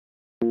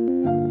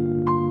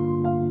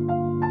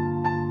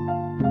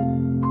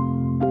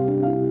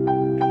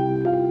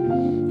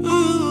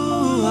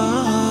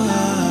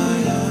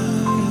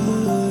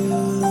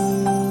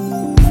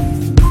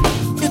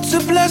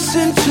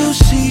blessing to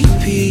see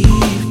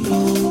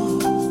people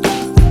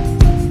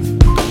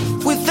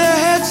with their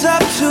heads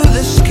up to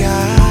the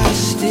sky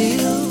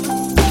still.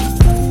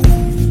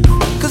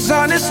 Cause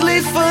honestly,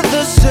 for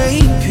the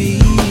same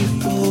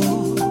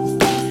people,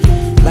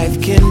 life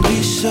can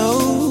be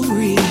so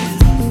real.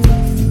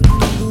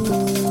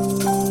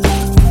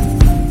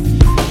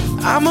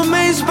 I'm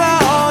amazed by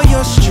all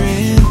your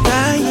strength,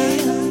 I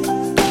am.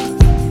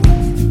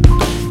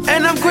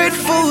 And I'm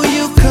grateful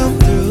you come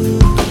through,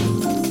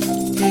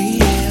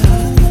 yeah.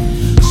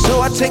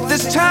 So I take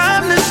this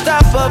time to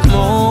stop a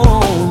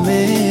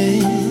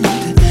moment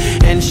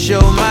and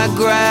show my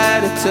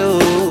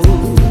gratitude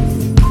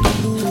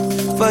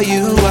for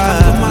you.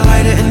 I put my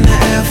lighter in the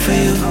air for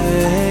you.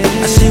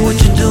 I see what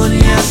you're doing,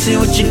 yeah, I see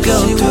what you go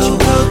through.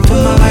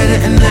 Put my lighter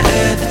in the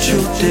air, the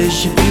truth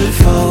is you're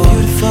beautiful,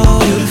 beautiful,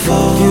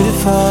 beautiful,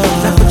 beautiful.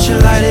 Now put your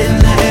lighter in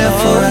the air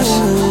for us.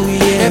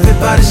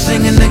 Everybody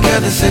singing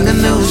together, sing a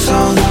new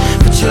song.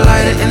 Put your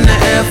lighter in the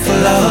air for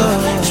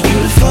love. It's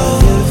beautiful,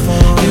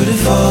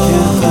 beautiful,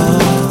 beautiful.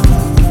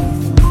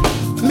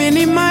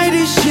 Many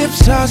mighty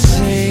ships are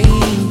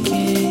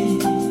sinking,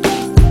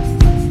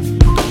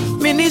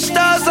 many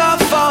stars are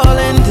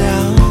falling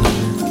down,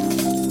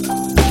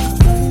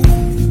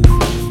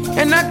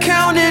 and I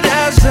count it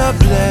as a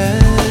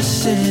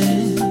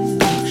blessing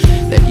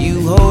that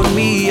you hold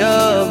me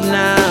up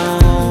now.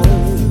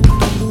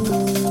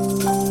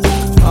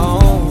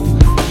 Oh,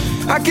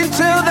 I can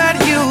tell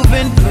that you've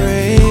been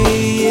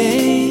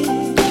praying.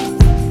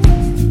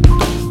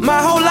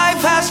 My whole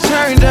life has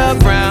turned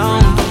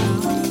around,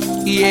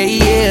 yeah,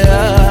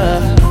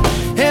 yeah.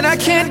 And I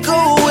can't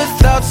go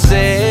without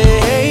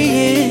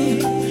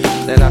saying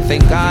that I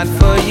thank God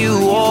for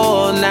you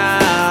all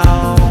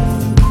now.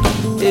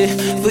 Yeah,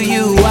 for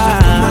you, I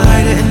put my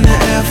lighter in the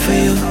air for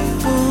you.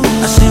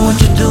 I see what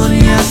you're doing,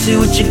 yeah, I see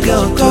what you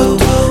go through.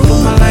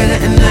 Put my lighter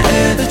in the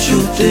air, the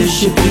truth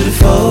is you're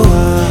beautiful,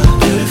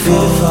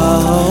 beautiful.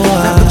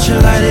 Now put your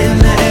lighter in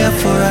the air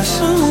for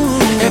us.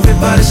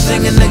 Everybody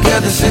singing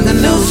together, sing a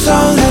new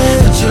song.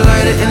 Put your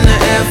lighter in the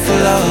air for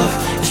love.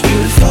 It's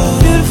beautiful,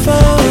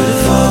 beautiful,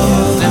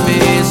 beautiful. Let me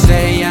hear you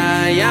say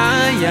yeah,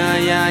 yeah, yeah,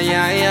 yeah,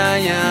 yeah, yeah,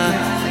 yeah.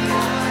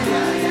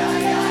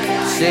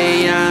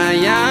 Say yeah,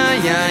 yeah,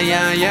 yeah,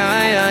 yeah,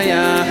 yeah, yeah,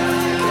 yeah.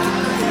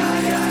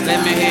 Let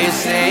me hear you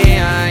say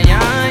yeah,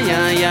 yeah,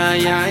 yeah, yeah,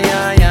 yeah,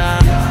 yeah, yeah.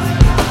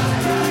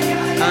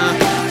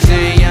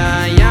 Say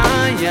yeah,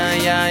 yeah, yeah,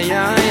 yeah,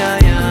 yeah, yeah,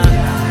 yeah.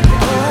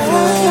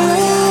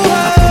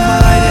 I put my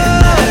lighter in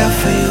the air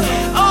for you.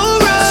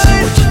 I see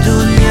what you're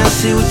doing, yeah, I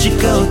see what you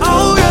go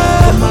through.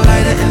 Put my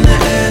lighter in the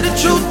air, the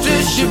truth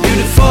is you're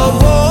beautiful,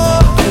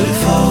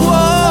 beautiful.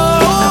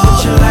 Now put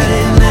your lighter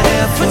in the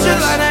air for us.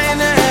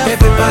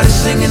 Everybody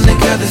singing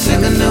together,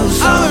 sing a new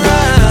song.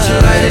 Put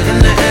your lighter in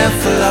the air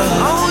for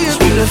love. It's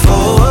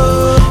beautiful,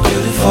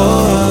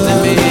 beautiful. Let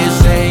me hear you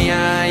say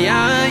yeah,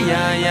 yeah,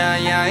 yeah, yeah,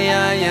 yeah,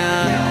 yeah,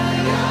 yeah.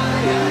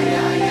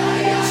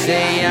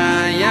 Say yeah.